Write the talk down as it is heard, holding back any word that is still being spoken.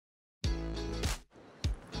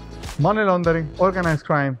Money laundering, organized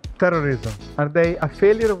crime, terrorism. Are they a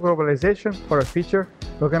failure of globalization or a feature?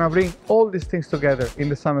 We're going to bring all these things together in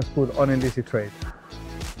the summer school on illicit trade.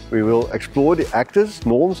 We will explore the actors,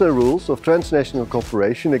 norms and rules of transnational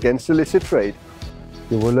cooperation against illicit trade.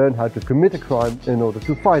 You will learn how to commit a crime in order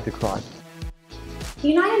to fight a crime. The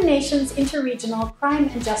United Nations Interregional Crime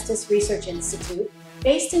and Justice Research Institute,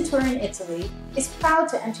 based in Turin, Italy, is proud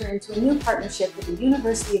to enter into a new partnership with the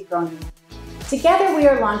University of Groningen. Together we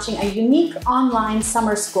are launching a unique online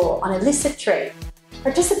summer school on illicit trade.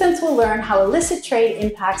 Participants will learn how illicit trade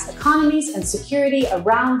impacts economies and security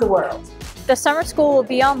around the world. The summer school will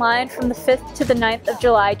be online from the 5th to the 9th of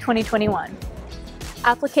July 2021.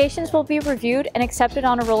 Applications will be reviewed and accepted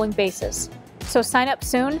on a rolling basis, so sign up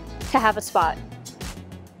soon to have a spot.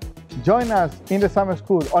 Join us in the summer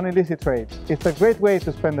school on illicit trade. It's a great way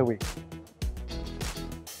to spend the week.